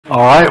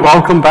All right,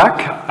 welcome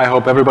back. I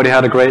hope everybody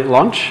had a great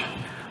lunch.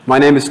 My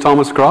name is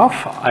Thomas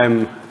Graf.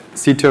 I'm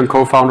CTO and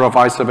co-founder of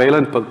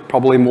Isovalent, but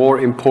probably more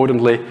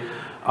importantly,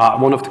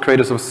 one of the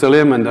creators of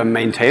Cilium and a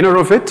maintainer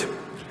of it.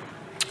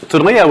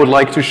 Today, I would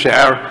like to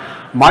share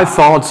my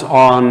thoughts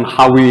on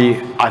how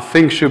I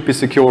think, should be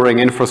securing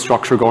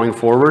infrastructure going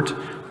forward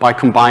by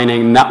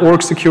combining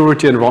network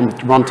security and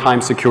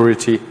runtime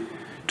security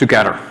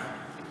together.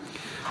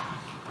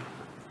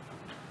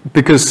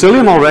 Because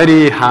Cilium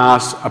already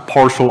has a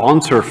partial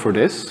answer for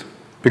this,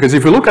 because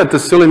if you look at the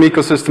Cilium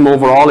ecosystem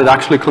overall, it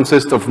actually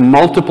consists of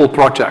multiple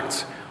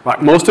projects. Right?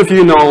 Most of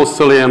you know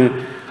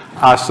Cilium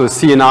as a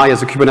CNI,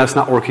 as a Kubernetes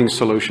networking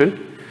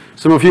solution.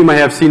 Some of you may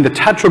have seen the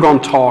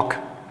Tetragon talk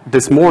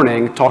this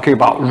morning talking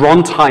about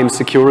runtime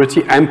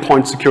security,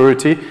 endpoint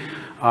security,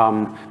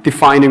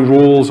 defining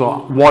rules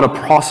or what a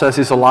process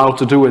is allowed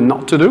to do and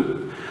not to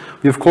do.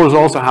 We of course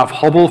also have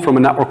Hubble from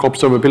a network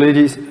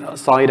observability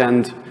side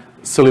and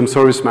Cilium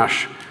Service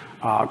Mesh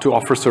to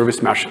offer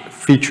service mesh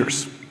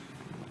features.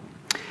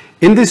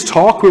 In this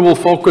talk, we will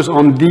focus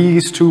on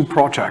these two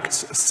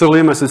projects,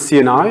 Cilium as a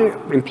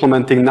CNI,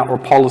 implementing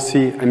network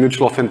policy and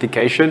mutual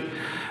authentication,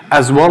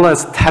 as well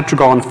as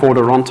Tetragon for the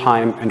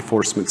runtime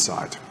enforcement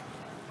side.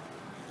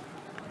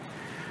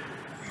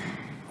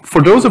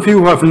 For those of you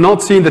who have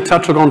not seen the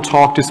Tetragon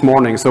talk this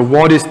morning, so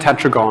what is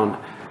Tetragon?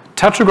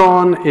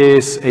 Tetragon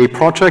is a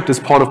project as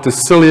part of the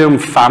Cilium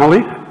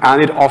family,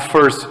 and it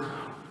offers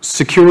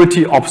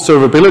security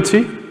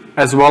observability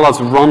as well as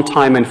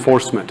runtime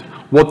enforcement.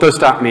 What does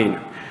that mean?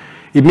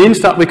 It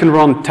means that we can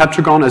run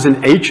Tetragon as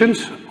an agent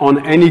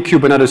on any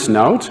Kubernetes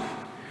node,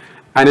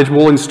 and it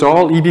will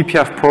install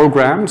eBPF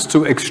programs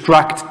to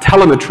extract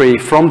telemetry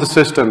from the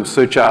system,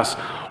 such as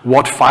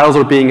what files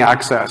are being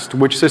accessed,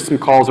 which system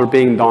calls are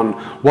being done,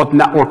 what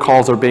network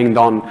calls are being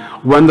done,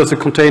 when does a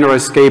container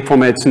escape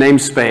from its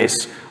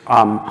namespace,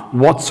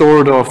 what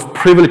sort of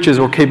privileges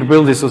or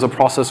capabilities does a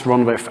process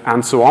run with,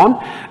 and so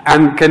on,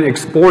 and can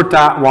export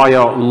that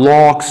via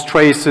logs,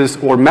 traces,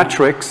 or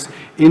metrics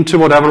into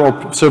whatever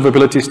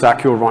observability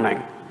stack you're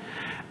running.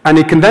 And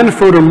it can then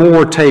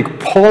furthermore take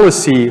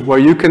policy where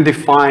you can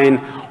define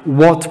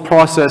what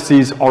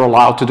processes are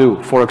allowed to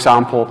do. For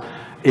example,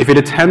 if it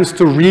attempts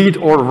to read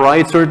or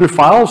write certain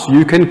files,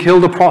 you can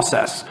kill the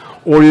process.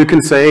 Or you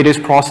can say this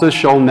process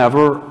shall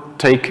never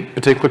take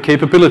particular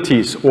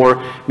capabilities,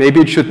 or maybe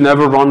it should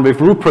never run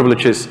with root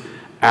privileges,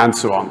 and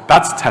so on.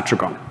 That's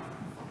Tetragon.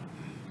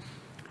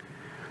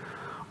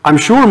 I'm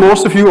sure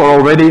most of you are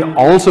already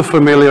also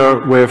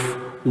familiar with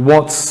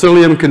what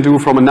Cilium can do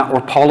from a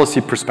network policy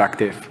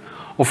perspective.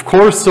 Of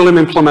course, Cilium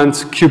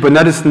implements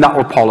Kubernetes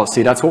network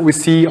policy. That's what we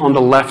see on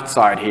the left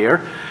side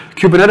here.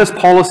 Kubernetes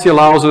policy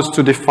allows us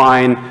to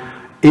define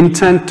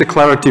intent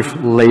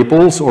declarative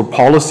labels or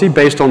policy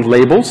based on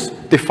labels,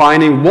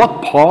 defining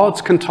what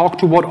pods can talk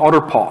to what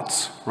other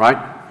pods, right?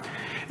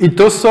 It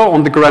does so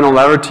on the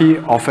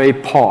granularity of a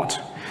pod.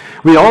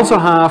 We also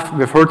have,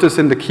 we've heard this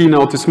in the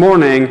keynote this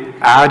morning,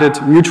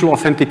 added mutual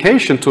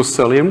authentication to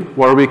Cilium,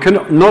 where we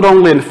can not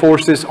only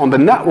enforce this on the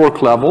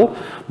network level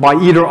by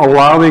either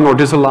allowing or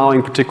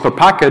disallowing particular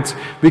packets,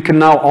 we can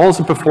now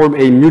also perform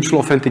a mutual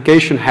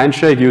authentication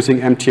handshake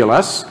using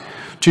mTLS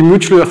to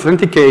mutually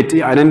authenticate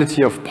the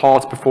identity of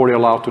pods before they're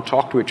allowed to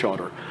talk to each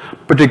other.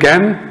 But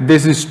again,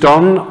 this is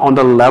done on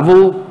the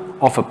level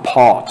of a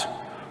pod.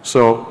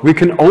 So we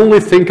can only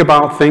think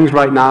about things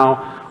right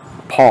now,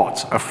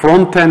 pods. A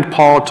front-end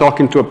pod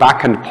talking to a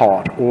back-end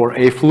pod, or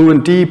a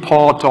FluentD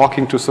pod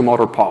talking to some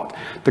other pod.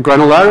 The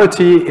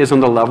granularity is on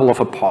the level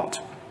of a pod.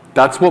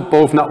 That's what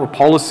both network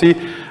policy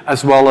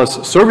as well as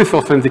service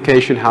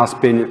authentication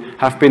have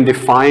been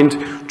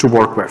defined to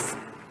work with.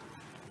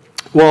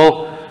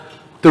 Well,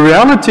 the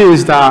reality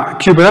is that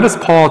Kubernetes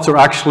pods are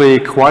actually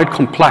quite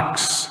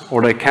complex,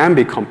 or they can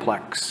be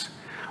complex.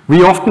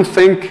 We often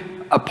think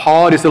a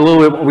pod is a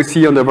little bit what we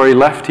see on the very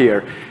left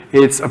here.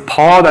 It's a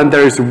pod and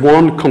there is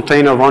one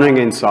container running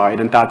inside,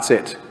 and that's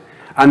it.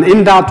 And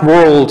in that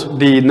world,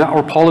 the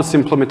network policy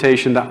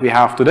implementation that we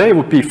have today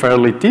would be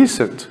fairly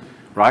decent,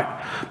 right?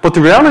 But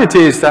the reality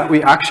is that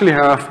we actually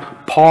have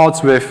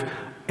pods with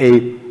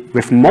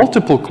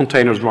multiple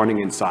containers running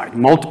inside,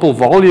 multiple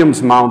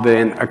volumes mounted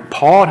in. A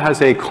pod has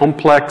a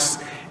complex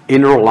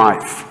inner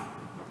life.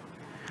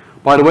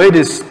 By the way,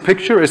 this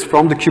picture is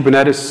from the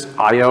Kubernetes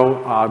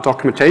IO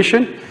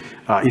documentation.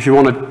 If you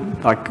want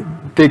to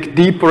dig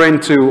deeper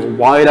into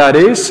why that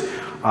is,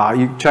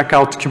 you check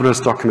out the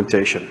Kubernetes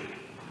documentation.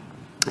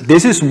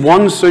 This is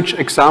one such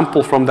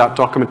example from that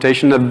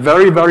documentation, a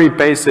very, very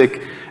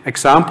basic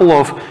example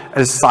of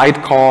a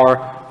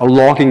sidecar, a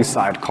logging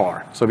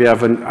sidecar. So we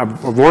have a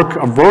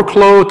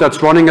workload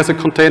that's running as a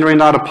container in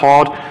that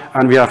pod,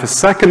 and we have a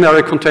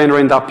secondary container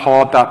in that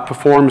pod that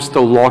performs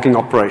the logging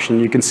operation.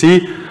 You can see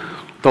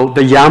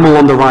the YAML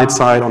on the right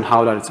side on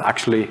how that is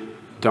actually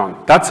done.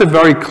 That's a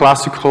very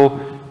classical,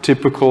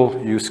 typical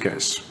use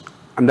case.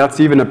 And that's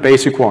even a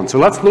basic one. So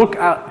let's look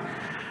at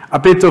a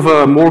bit of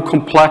a more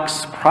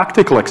complex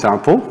practical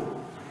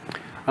example.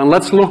 And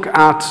let's look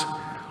at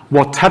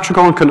what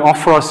Tetragon can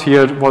offer us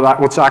here,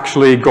 what's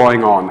actually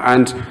going on.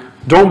 And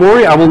Don't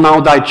worry, I will now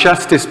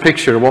digest this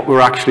picture, what we're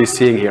actually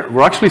seeing here.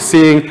 We're actually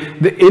seeing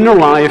the inner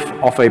life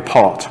of a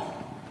pod.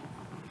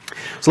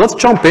 So let's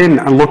jump in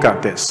and look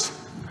at this.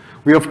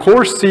 We of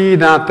course see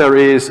that there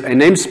is a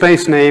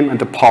namespace name and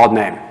a pod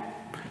name.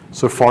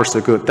 So far so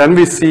good. Then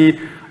we see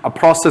a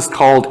process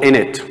called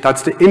init.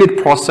 That's the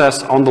init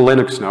process on the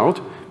Linux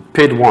node,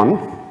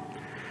 PID1.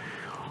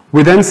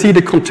 We then see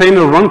the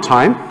container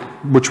runtime,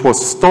 which was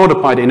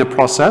started by the init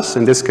process.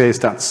 In this case,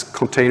 that's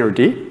container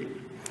D.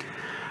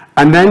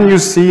 And then you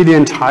see the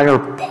entire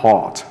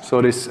pod.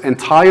 So this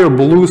entire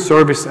blue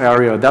service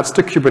area, that's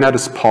the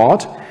Kubernetes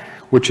pod,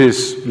 which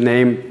is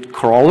named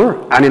crawler,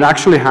 and it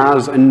actually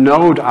has a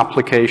node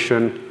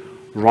application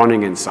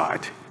running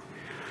inside.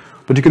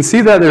 But you can see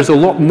that there's a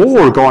lot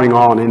more going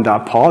on in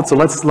that pod, so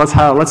let's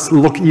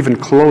look even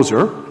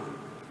closer.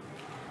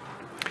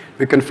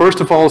 We can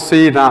first of all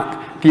see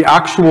that the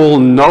actual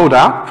node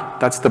app,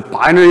 that's the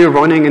binary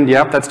running in the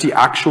app, that's the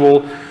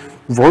actual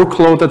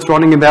workload that's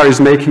running in there, is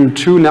making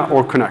two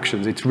network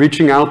connections. It's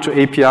reaching out to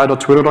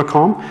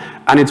api.twitter.com,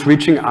 and it's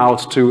reaching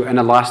out to an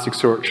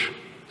Elasticsearch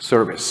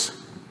service.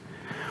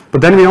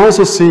 But then we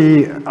also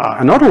see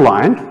another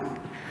line,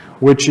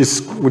 which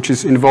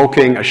is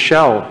invoking a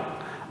shell,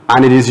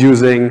 and it is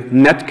using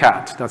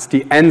netcat. That's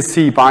the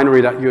NC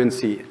binary that you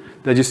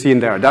see in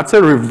there. That's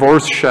a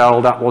reverse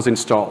shell that was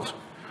installed.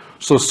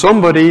 So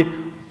somebody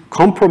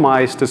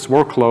compromised this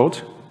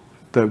workload,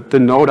 the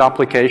node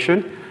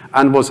application,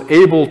 and was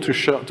able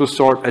to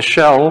sort a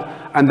shell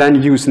and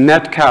then use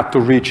netcat to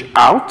reach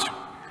out,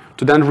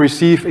 to then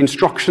receive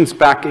instructions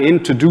back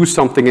in to do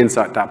something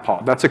inside that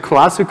pod. That's a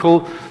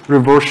classical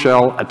reverse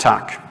shell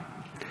attack.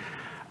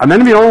 And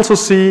then we also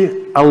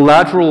see a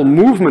lateral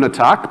movement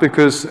attack,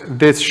 because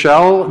this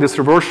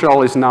reverse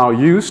shell is now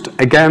used,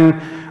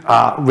 again,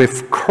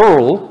 with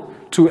curl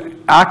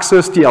to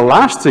access the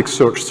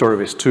Elasticsearch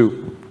service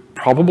to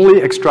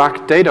probably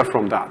extract data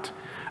from that.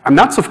 And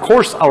that's, of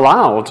course,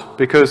 allowed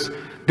because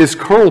this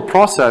curl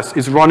process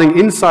is running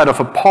inside of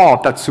a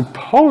pod that's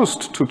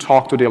supposed to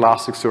talk to the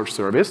Elasticsearch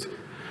service.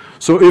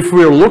 So if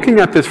we're looking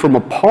at this from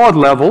a pod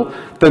level,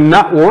 the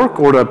network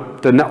or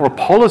the network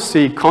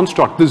policy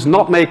construct does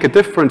not make a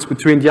difference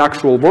between the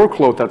actual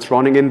workload that's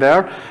running in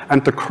there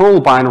and the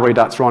curl binary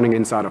that's running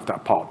inside of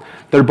that pod.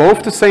 They're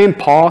both the same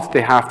pod,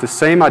 they have the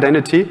same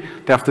identity,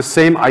 they have the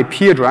same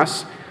IP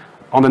address.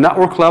 On the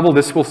network level,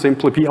 this will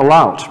simply be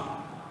allowed.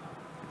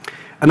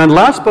 And then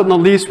last but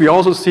not least, we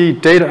also see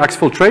data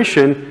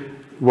exfiltration,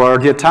 where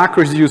the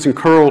attacker is using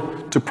curl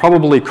to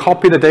probably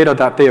copy the data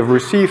that they have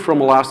received from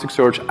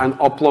Elasticsearch and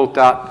upload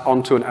that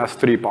onto an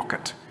S3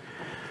 bucket.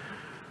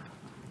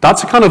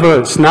 That's a kind of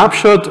a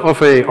snapshot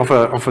of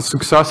a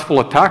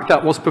successful attack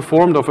that was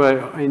performed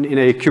in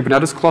a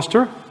Kubernetes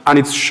cluster, and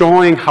it's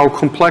showing how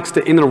complex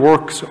the inner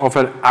works of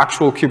an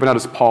actual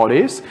Kubernetes pod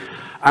is,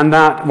 and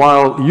that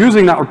while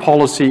using network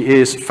policy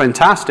is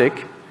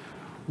fantastic,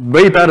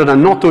 way better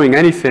than not doing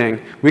anything,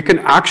 we can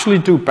actually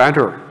do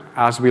better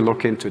as we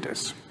look into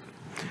this.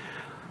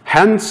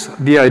 Hence,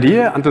 the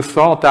idea and the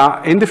thought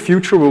that in the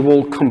future we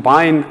will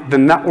combine the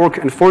network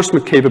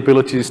enforcement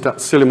capabilities that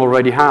Cilium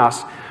already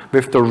has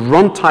with the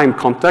runtime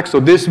context. So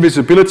this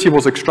visibility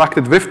was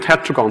extracted with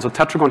Tetragon. So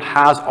Tetragon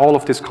has all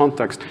of this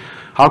context.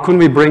 How can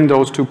we bring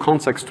those two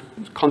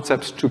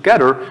concepts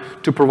together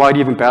to provide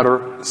even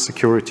better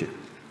security?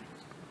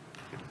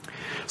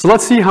 So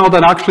let's see how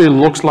that actually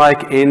looks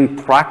like in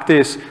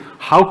practice.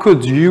 How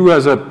could you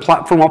as a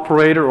platform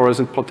operator or as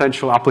a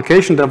potential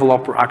application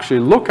developer actually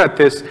look at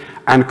this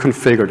and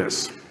configure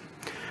this?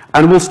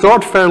 And we'll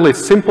start fairly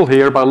simple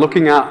here by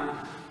looking at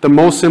the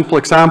most simple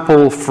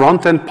example,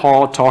 front-end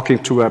pod talking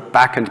to a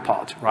back-end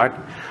pod, right?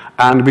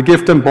 And we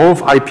give them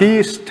both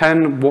IPs,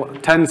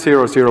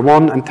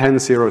 10.0.0.1 and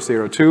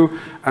 10.0.0.2.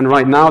 And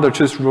right now they're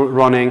just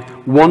running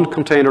one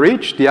container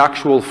each, the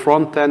actual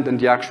front-end and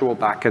the actual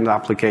back-end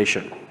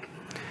application.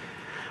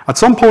 At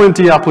some point,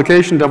 the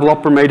application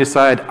developer may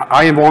decide,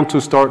 I want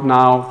to start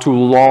now to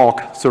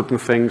log certain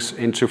things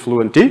into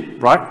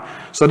FluentD, right?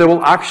 So they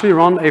will actually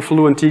run a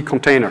FluentD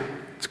container.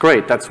 It's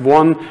great. That's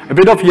a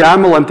bit of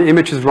YAML and the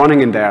image is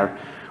running in there.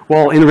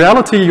 Well, in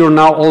reality, you're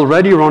now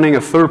already running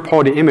a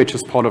third-party image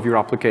as part of your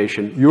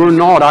application. You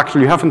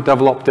haven't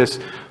developed this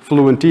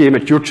FluentD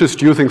image. You're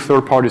just using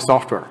third-party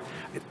software.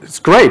 It's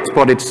great,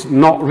 but it's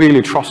not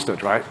really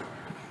trusted, right?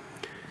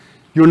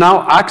 You're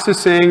now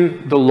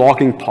accessing the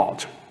logging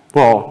pod.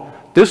 Well,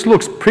 this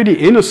looks pretty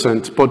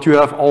innocent, but you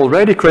have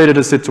already created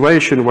a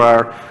situation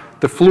where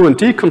the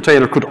FluentD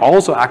container could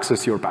also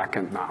access your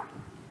backend now.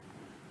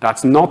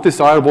 That's not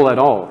desirable at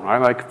all, right?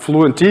 Like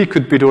FluentD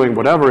could be doing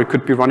whatever, it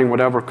could be running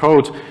whatever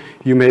code.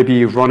 You may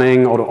be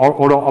running or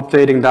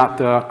auto-updating that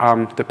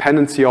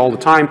dependency all the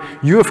time.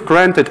 You have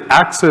granted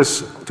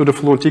access to the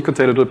FluentD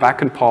container to the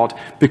backend pod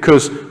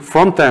because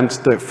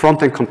the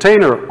front-end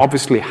container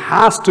obviously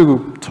has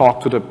to talk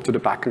to the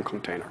backend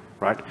container,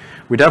 right?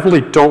 We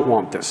definitely don't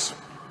want this.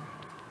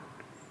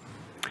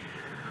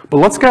 But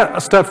let's get a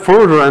step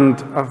further and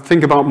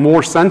think about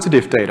more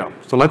sensitive data.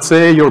 So let's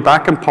say your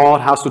backend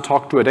pod has to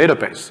talk to a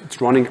database. It's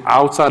running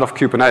outside of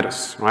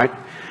Kubernetes, right?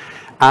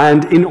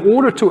 And in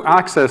order to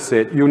access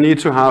it, you need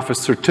to have a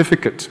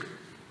certificate,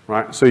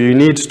 right? So you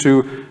need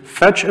to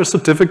fetch a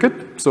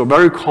certificate. So a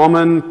very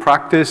common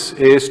practice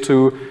is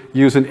to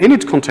use an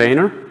init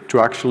container to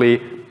actually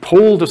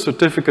pull the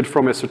certificate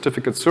from a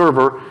certificate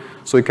server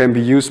so it can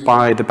be used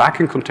by the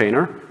backend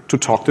container to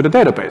talk to the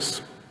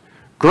database.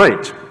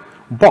 Great.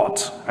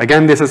 But,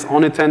 again, this has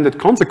unintended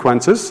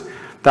consequences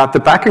that the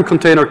backend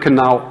container can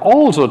now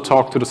also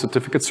talk to the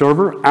certificate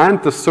server,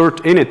 and the cert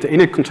init, the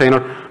init container,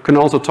 can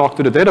also talk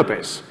to the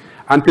database.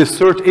 And this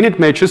cert init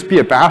may just be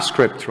a bash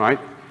script, right?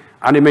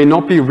 And it may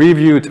not be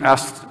reviewed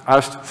as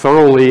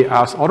thoroughly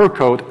as other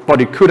code,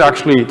 but it could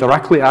actually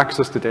directly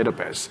access the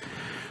database.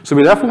 So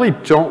we definitely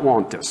don't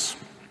want this.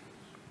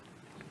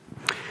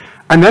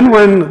 And then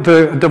when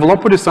the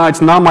developer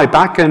decides, now my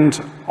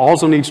backend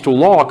also needs to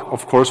log,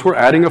 of course, we're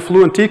adding a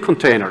fluentd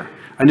container.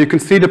 And you can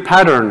see the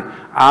pattern.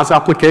 As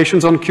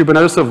applications on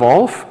Kubernetes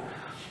evolve,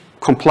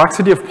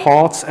 complexity of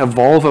pods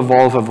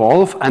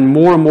evolve, and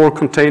more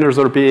containers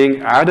are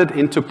being added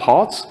into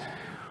pods.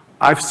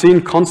 I've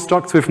seen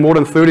constructs with more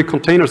than 30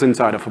 containers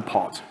inside of a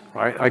pod,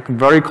 right? Like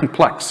very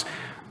complex.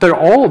 They're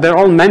all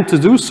meant to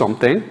do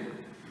something,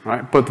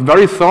 right? But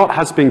very thought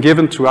has been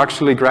given to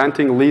actually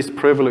granting least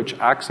privilege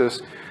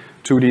access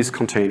to these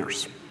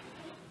containers.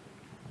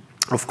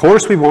 Of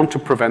course, we want to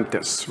prevent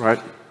this, right?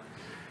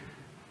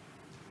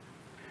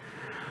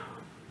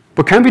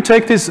 But can we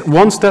take this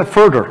one step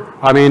further?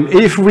 I mean,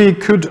 if we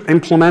could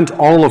implement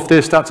all of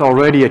this, that's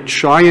already a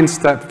giant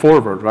step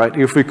forward, right?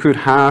 If we could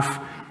have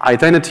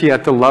identity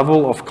at the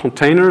level of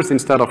containers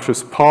instead of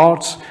just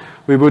pods,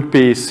 we would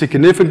be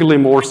significantly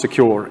more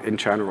secure in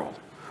general.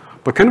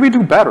 But can we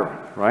do better,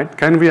 right?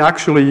 Can we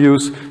actually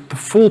use the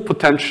full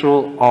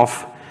potential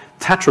of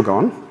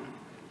Tetragon?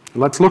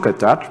 Let's look at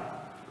that.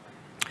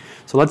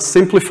 So let's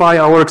simplify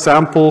our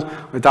example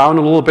down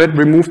a little bit,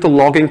 remove the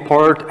logging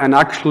part, and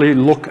actually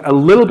look a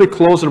little bit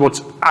closer at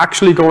what's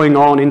actually going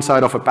on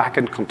inside of a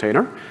backend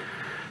container.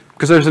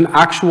 Because there's an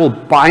actual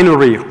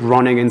binary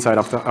running inside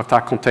of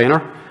that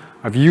container.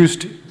 I've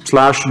used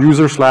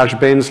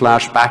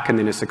 /user/bin/backend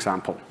in this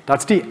example.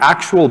 That's the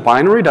actual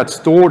binary that's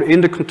stored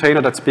in the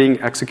container that's being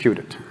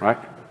executed, right?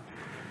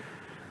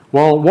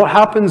 Well, what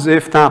happens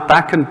if that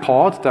backend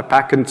pod, that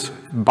backend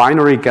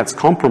binary gets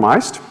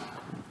compromised?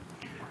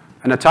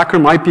 An attacker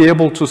might be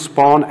able to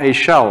spawn a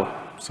shell.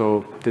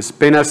 So this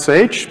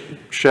bin.sh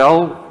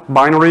shell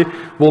binary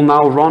will now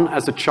run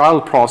as a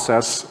child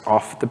process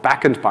of the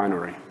backend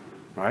binary,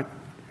 right?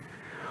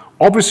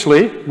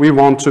 Obviously, we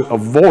want to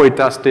avoid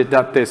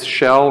that this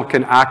shell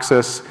can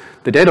access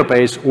the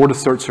database or the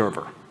third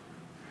server.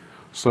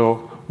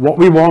 So what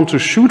we want to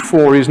shoot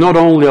for is not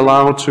only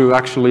allow to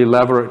actually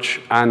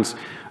leverage and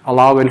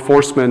allow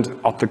enforcement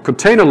at the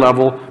container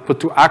level,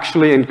 but to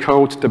actually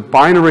encode the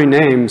binary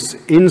names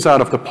inside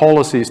of the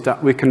policies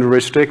that we can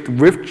restrict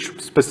which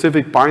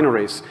specific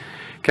binaries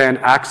can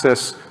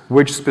access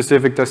which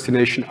specific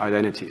destination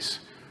identities.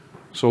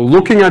 So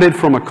looking at it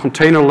from a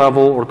container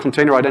level or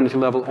container identity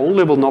level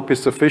only will not be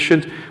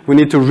sufficient. We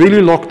need to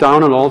really lock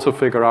down and also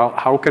figure out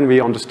how can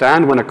we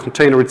understand when a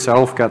container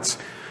itself gets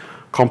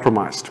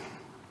compromised.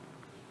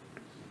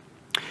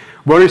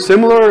 Very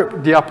similar,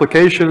 the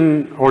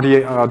application or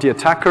the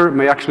attacker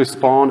may actually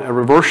spawn a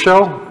reverse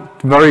shell.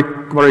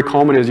 Very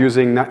common is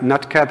using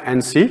netcat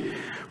NC.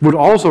 Would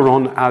also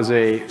run as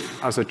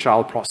a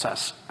child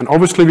process. And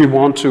obviously we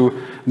want to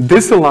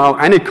disallow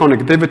any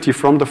connectivity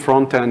from the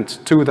front end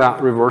to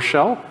that reverse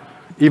shell,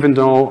 even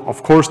though,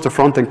 of course, the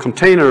front end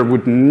container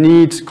would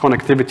need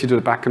connectivity to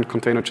the backend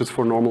container just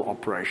for normal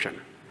operation.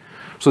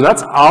 So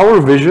that's our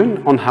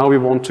vision on how we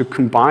want to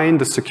combine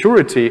the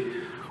security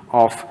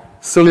of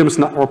Cilium's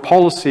network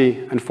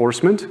policy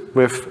enforcement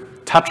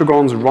with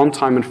Tetragon's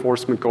runtime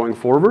enforcement going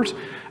forward,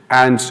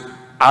 and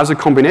as a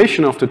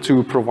combination of the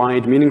two,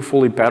 provide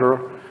meaningfully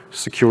better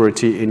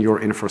security in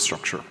your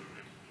infrastructure.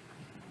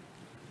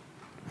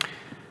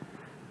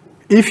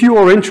 If you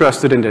are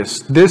interested in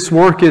this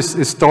work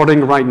is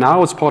starting right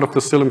now as part of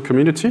the Cilium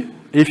community.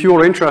 If you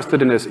are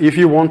interested in this, if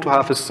you want to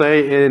have a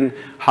say in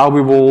how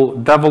we will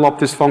develop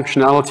this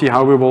functionality,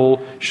 how we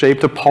will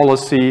shape the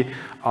policy,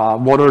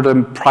 what are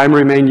the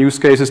primary main use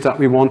cases that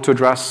we want to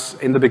address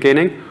in the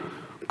beginning,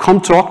 come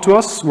talk to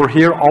us. We're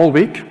here all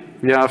week.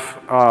 We have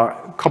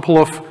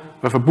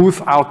a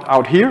booth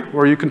out here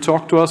where you can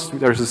talk to us.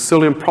 There's a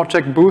Cilium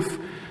project booth.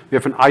 We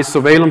have an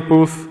Isovalent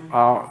booth.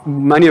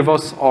 Many of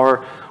us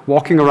are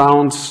walking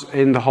around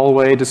in the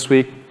hallway this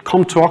week.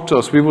 Come talk to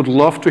us. We would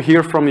love to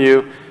hear from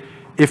you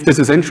if this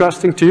is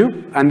interesting to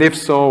you, and if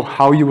so,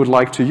 how you would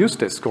like to use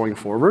this going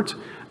forward,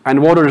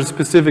 and what are the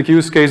specific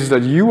use cases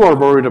that you are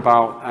worried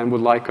about and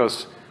would like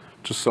us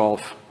to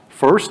solve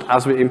first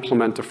as we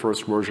implement the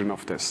first version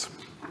of this.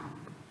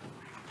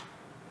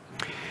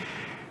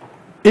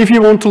 If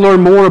you want to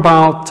learn more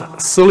about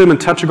Cilium and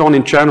Tetragon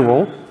in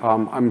general,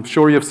 I'm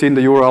sure you've seen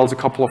the URLs a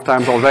couple of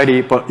times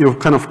already, but you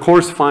can of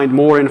course find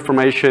more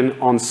information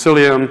on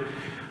Cilium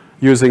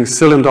using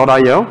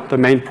cilium.io, the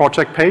main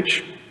project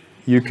page.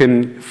 You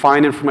can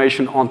find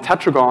information on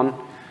Tetragon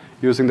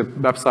using the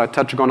website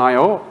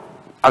tetragon.io.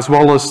 as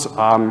well as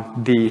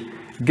the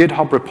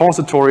GitHub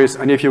repositories.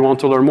 And if you want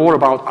to learn more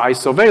about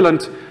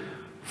Isovalent,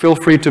 feel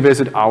free to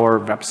visit our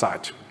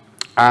website.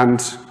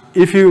 And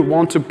if you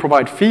want to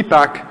provide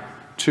feedback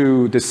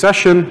to this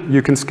session,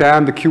 you can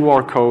scan the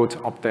QR code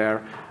up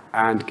there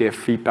and give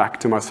feedback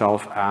to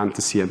myself and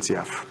the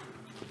CNCF.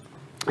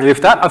 And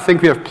with that, I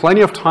think we have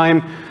plenty of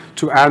time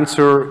to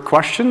answer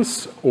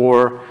questions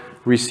or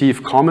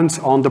receive comments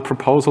on the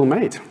proposal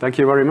made. Thank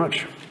you very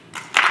much.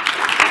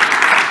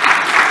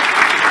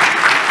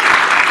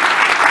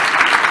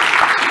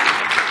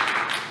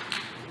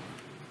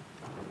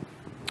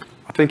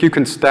 I think you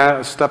can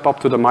step up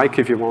to the mic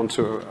if you want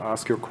to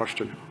ask your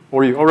question.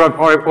 Or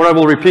I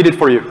will repeat it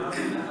for you.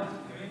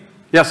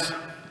 Yes? So,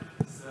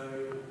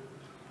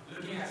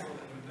 looking at sort of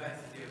the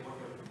complexity of what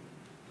you're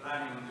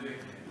planning on doing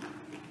here,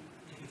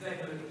 if you take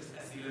a look at just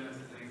SELinux as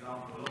an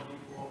example, a lot of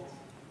people opt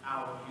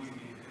out of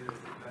using it because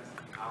it's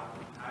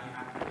complexity. How do you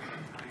handle it?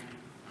 How do you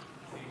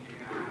think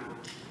you're going to handle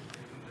the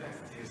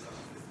complexity of such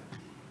a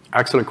system?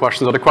 Excellent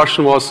question. So the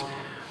question was,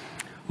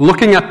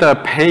 looking at the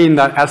pain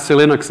that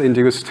SELinux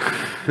induced,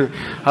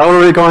 how are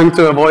we going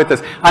to avoid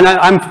this? And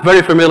I'm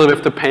very familiar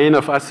with the pain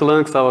of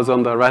SELinux. I was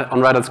on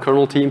Red Hat's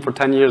kernel team for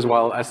 10 years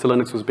while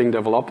SELinux was being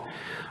developed.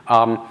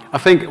 I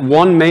think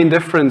one main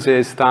difference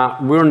is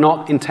that we're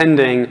not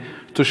intending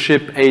to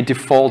ship a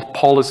default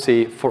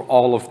policy for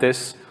all of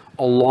this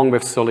along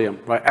with Cilium.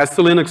 Right?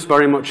 SELinux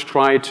very much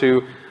tried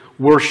to,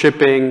 we're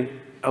shipping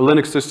a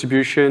Linux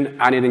distribution,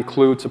 and it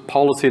includes a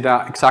policy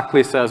that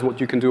exactly says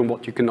what you can do and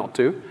what you cannot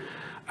do.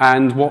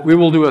 And what we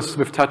will do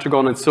with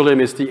Tetragon and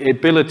Cilium is the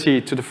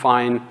ability to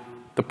define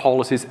the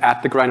policies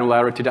at the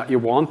granularity that you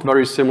want,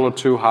 very similar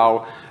to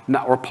how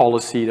network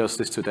policy does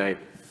this today.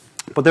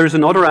 But there's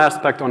another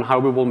aspect on how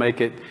we will make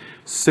it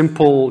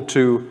simple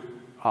to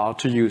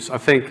use. I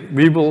think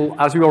we will,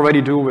 as we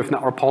already do with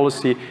network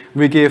policy,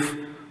 we give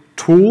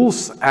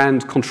tools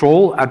and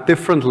control at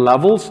different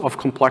levels of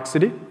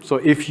complexity. So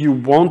if you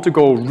want to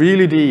go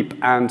really deep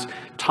and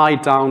tie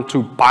it down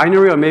to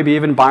binary or maybe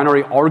even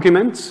binary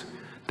arguments,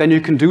 then you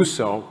can do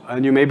so.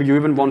 And maybe you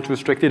even want to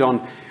restrict it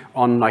on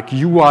like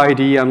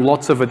UID and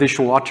lots of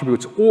additional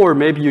attributes, or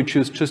maybe you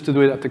choose just to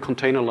do it at the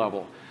container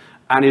level.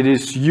 And it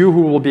is you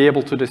who will be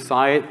able to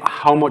decide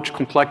how much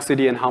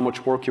complexity and how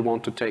much work you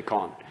want to take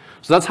on.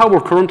 So that's how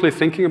we're currently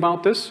thinking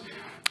about this.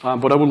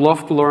 But I would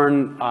love to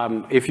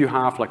learn if you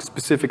have like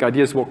specific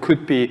ideas what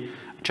could be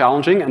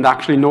challenging and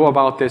actually know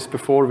about this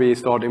before we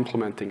start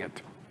implementing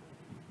it.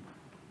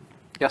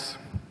 Yes?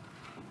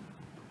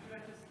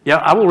 Yeah,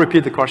 I will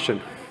repeat the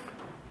question.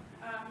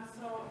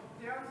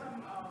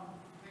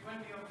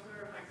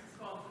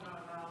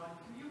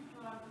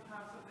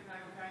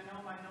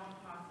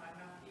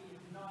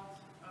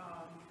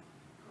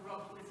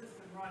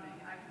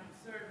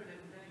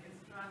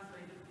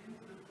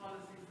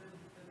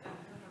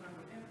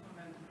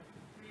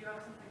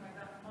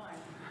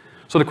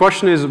 So the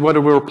question is whether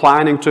we're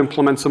planning to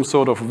implement some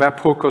sort of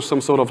webhook or some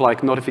sort of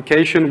like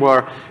notification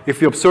where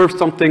if we observe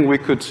something, we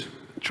could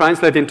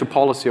translate into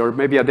policy, or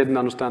maybe I didn't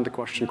understand the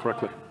question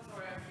correctly.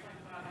 Sorry, I was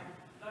trying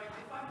to like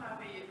if I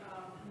have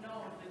a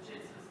known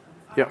legit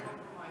system, Yeah.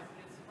 compromised,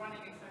 and it's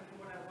running exactly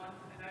what I want,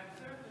 and I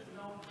observe this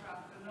known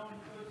traffic, a known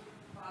good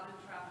valid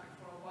traffic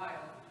for a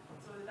while,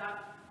 so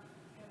that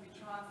can be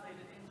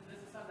translated into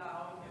this is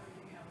allowed,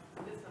 everything else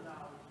is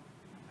disallowed.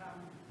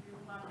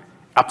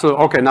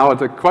 Absolutely. Okay, now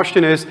the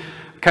question is,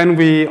 can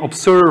we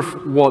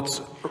observe what's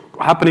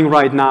happening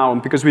right now,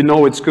 because we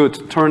know it's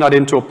good, turn that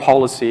into a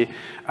policy?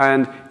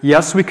 And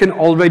yes, we can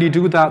already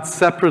do that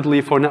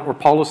separately for network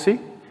policy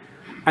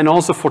and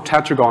also for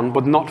Tetragon,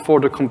 but not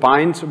for the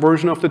combined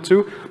version of the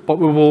two. But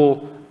we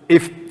will,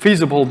 if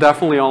feasible,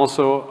 definitely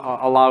also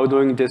allow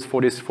doing this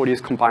for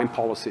these combined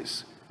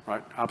policies.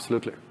 Right?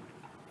 Absolutely.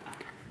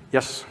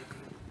 Yes?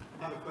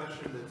 I have a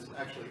question that's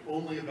actually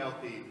only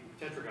about the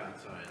Tetragon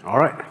side. All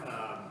right.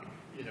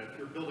 If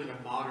you're building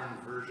a modern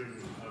version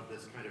of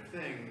this kind of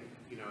thing,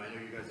 I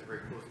know you guys are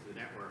very close to the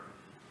network.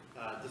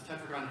 Does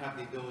Tetragon have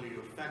the ability to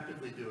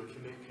effectively do a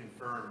commit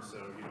confirm so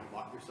you don't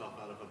lock yourself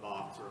out of a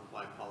box or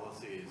apply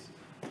policies?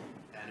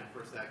 And of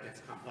course that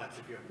gets complex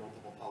if you have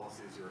multiple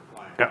policies you're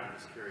applying. Yeah. I'm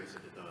just curious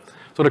if it does.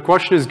 So the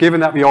question is,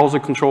 given that we also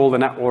control the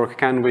network,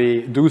 can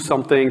we do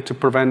something to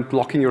prevent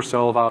locking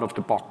yourself out of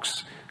the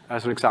box,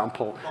 as an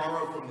example?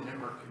 Borrow from the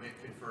network commit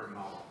confirm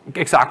model.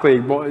 Exactly,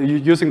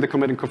 using the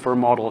commit and confirm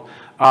model.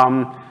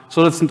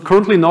 So it's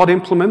currently not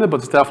implemented, but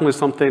it's definitely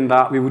something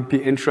that we would be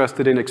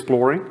interested in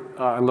exploring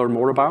and learn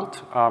more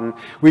about.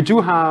 We do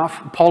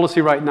have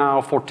policy right now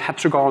for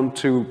Tetragon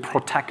to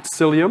protect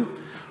Cilium,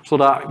 so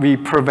that we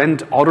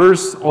prevent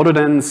others other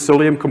than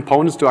Cilium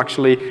components to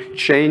actually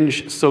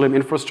change Cilium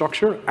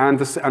infrastructure, and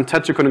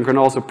Tetragon can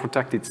also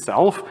protect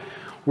itself.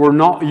 We're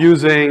not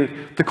using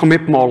the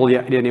commit model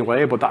yet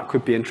anyway, but that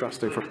could be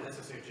interesting. For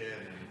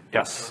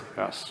yes,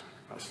 yes.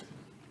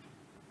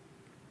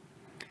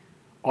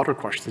 Other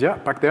questions? Yeah,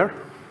 back there.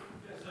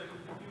 Yeah, so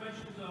you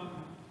mentioned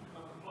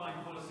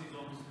applying policies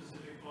on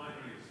specific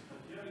binaries.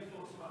 Do you have any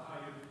thoughts about how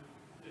you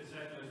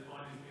detect those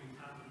binaries being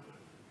tampered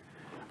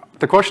with?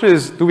 the question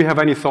is, do we have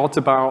any thoughts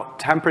about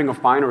tampering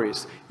of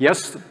binaries?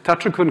 Yes,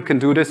 Tetragon can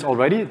do this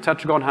already.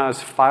 Tetragon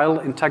has file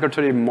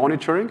integrity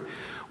monitoring,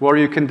 where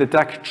you can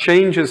detect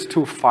changes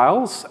to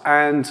files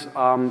and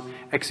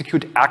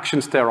execute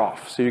actions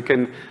thereof. So you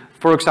can,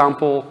 for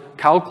example,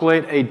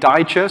 calculate a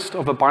digest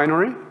of a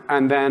binary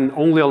and then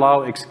only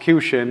allow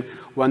execution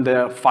when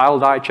the file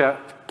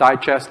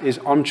digest is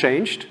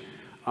unchanged.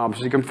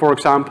 So you can, for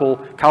example,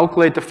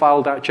 calculate the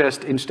file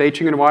digest in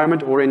staging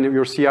environment or in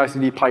your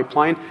CI/CD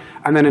pipeline,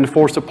 and then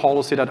enforce a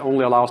policy that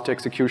only allows the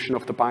execution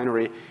of the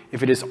binary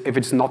if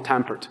it's not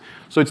tampered.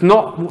 So it's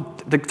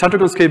not, the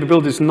Tetragon's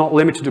capability is not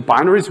limited to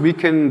binaries. We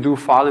can do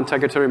file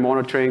integrity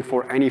monitoring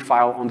for any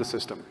file on the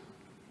system.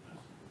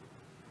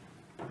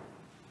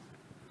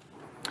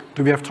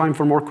 Do we have time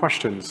for more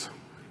questions?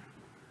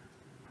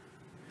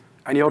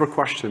 Any other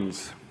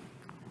questions?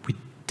 We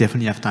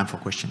definitely have time for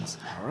questions.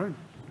 All right.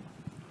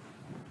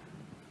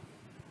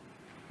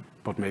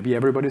 But maybe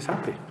everybody's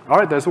happy. All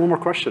right, there's one more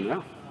question,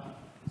 yeah.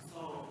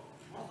 So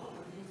most of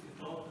the things you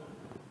talked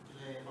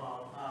today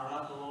about are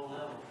rather low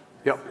level.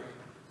 Yep.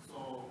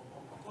 So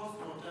of course,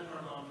 what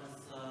Tetragon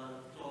has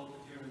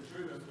told during the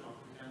previous talk,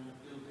 we can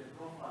build a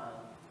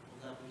profile of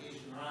the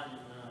application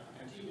running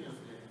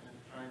continuously and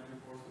try to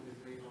enforce this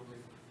based on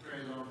this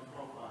very long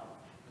profile.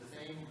 The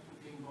same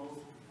thing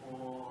goes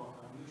for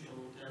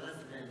mutual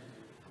TLS identity.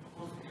 Of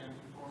course, we can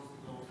enforce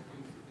those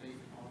things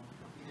based on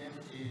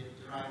identity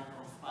derived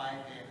from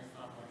spike and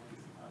stuff like this.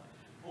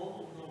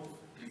 All of those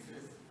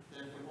pieces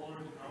that we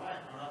already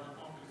provide are rather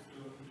complex to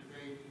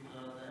integrate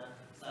into the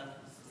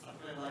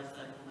software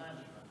lifecycle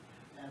management.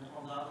 And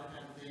on the other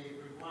hand, they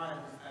require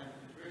this kind of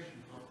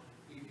integration because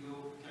if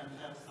you can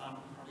have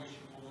some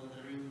information over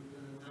the release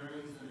and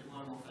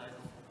deployment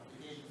cycles of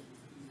applications,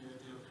 it's easier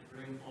to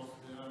reinforce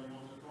the learning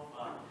of the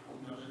profile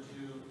in order to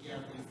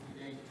get this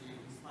identity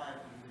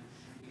inspired. You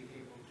should be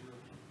able to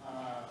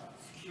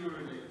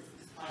securely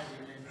spy the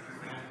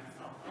identity and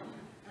stuff.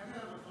 Have you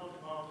ever thought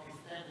about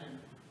extending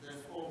the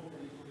scope a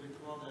little bit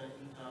further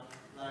into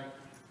like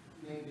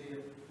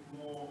maybe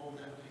more of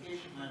the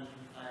application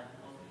management side?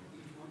 Because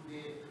it would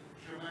be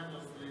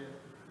tremendously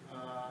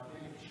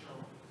beneficial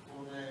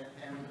for the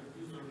end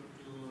user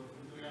to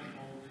implement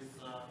all this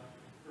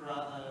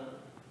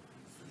rather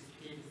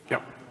sophisticated stuff.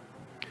 Yep.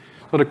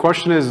 So the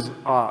question is,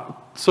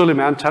 Cilium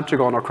and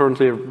Tetragon are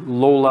currently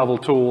low-level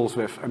tools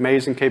with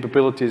amazing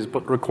capabilities,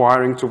 but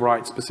requiring to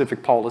write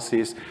specific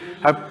policies.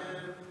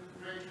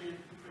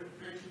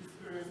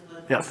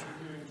 Yes.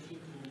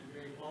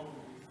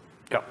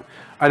 Yeah.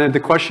 And then the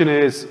question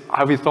is,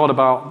 have you thought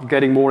about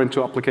getting more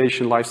into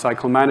application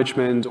lifecycle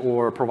management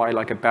or provide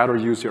like a better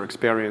user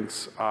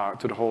experience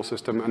to the whole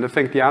system? And I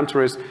think the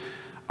answer is,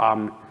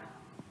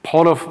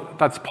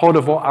 that's part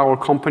of what our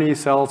company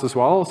sells as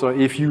well. So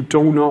if you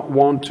do not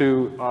want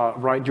to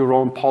write your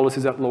own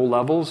policies at low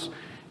levels,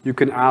 you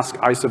can ask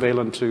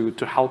Isovalent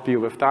to help you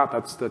with that.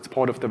 That's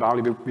part of the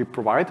value we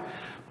provide.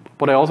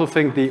 But I also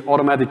think the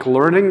automatic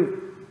learning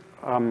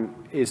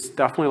is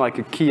definitely like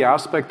a key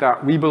aspect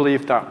that we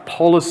believe that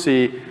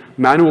policy,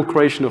 manual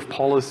creation of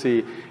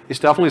policy is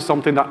definitely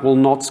something that will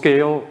not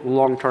scale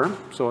long term.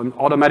 So an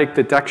automatic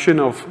detection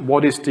of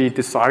what is the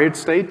desired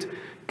state,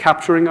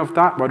 capturing of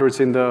that, whether it's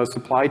in the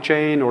supply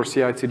chain or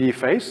CI/CD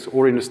phase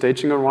or in the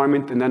staging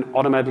environment, and then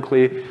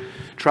automatically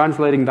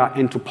translating that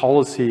into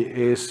policy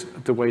is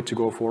the way to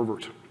go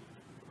forward.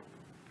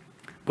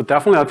 But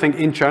definitely, I think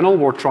in general,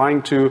 we're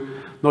trying to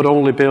not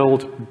only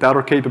build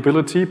better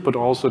capability, but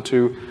also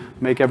to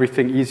make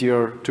everything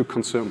easier to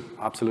consume.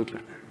 Absolutely.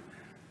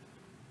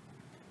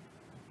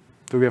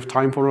 Do we have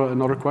time for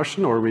another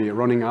question, or are we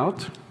running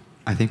out?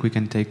 I think we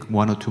can take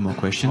one or two more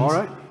questions. All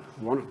right.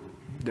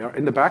 They're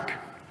in the back.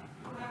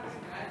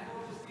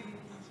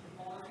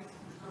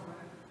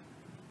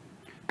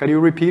 Can you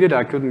repeat it?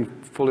 I couldn't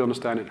fully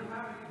understand it.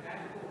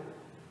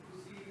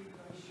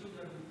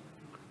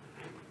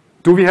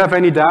 Do we have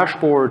any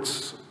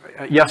dashboards?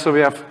 Yes, so we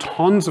have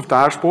tons of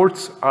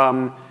dashboards.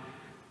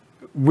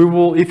 We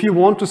will, if you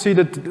want to see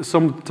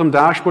some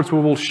dashboards, we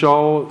will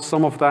show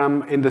some of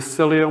them in the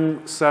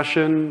Cilium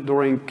session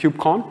during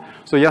KubeCon.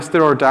 So yes,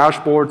 there are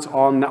dashboards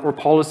on network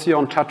policy,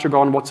 on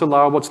Tetragon, what's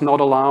allowed, what's not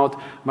allowed,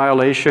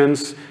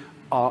 violations.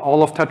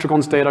 All of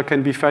Tetragon's data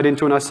can be fed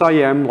into an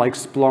SIM like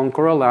Splunk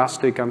or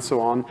Elastic and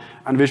so on,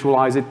 and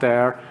visualize it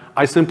there.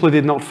 I simply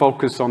did not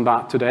focus on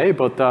that today,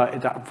 but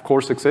that of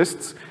course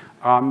exists.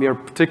 We are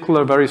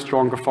particularly very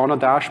strong Grafana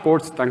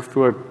dashboards, thanks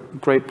to a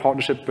great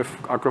partnership with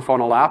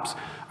Grafana Labs,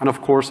 and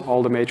of course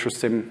all the major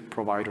SIM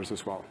providers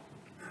as well.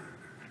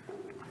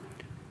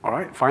 All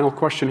right, final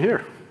question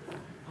here.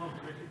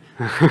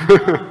 So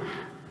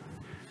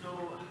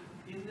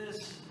in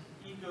this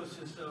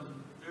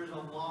ecosystem, there's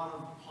a lot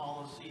of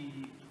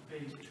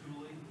policy-based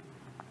tooling.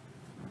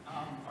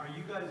 Are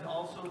you guys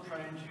also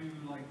trying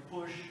to like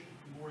push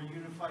more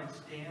unified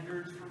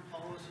standards for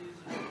policies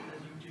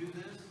as you do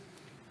this?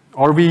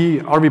 Are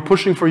we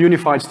pushing for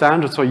unified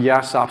standards? So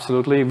yes,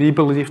 absolutely. We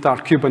believe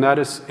that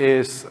Kubernetes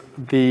is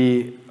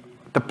the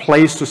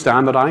place to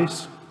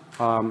standardize,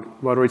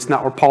 whether it's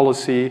network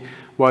policy,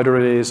 whether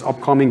it is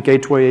upcoming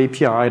gateway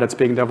API that's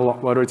being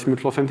developed, whether it's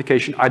mutual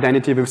authentication,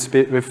 identity with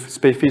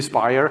SPIFFE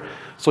Spire.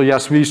 So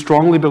yes, we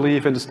strongly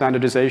believe in the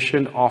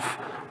standardization of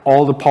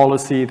all the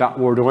policy that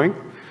we're doing.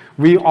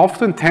 We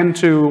often tend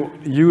to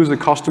use a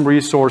custom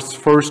resource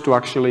first to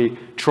actually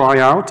try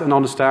out and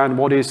understand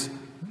what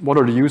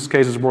are the use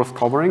cases worth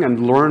covering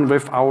and learn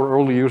with our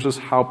early users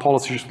how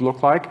policy should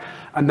look like,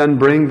 and then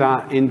bring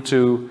that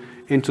into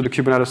the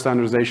Kubernetes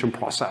standardization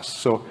process.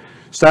 So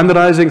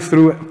standardizing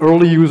through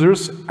early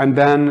users and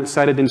then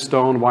set it in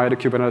stone via the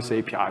Kubernetes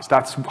APIs.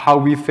 That's how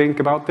we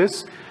think about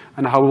this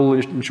and how we'll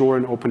ensure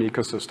an open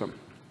ecosystem.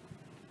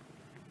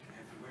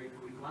 Very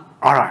quick one.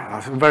 All right,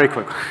 that's very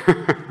quick.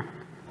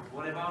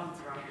 What about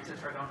running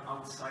Tetragon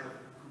outside of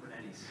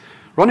Kubernetes?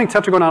 Running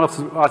Tetragon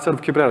outside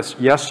of Kubernetes,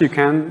 yes, you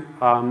can.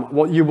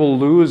 What you will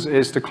lose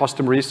is the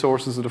custom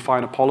resources to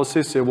define a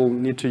policy, so you will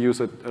need to use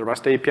a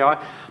REST API,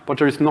 but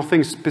there is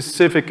nothing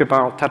specific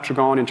about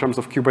Tetragon in terms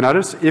of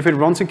Kubernetes. If it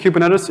runs in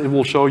Kubernetes, it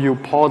will show you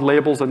pod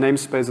labels and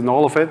namespace and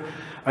all of it,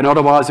 and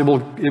otherwise it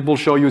will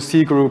show you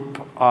C group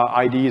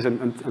IDs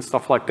and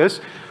stuff like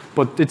this.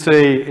 But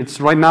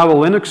it's right now a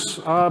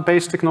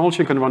Linux-based technology.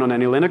 You can run on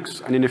any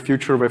Linux, and in the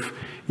future with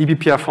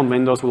eBPF on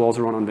Windows, will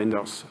also run on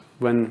Windows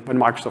when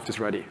Microsoft is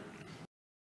ready.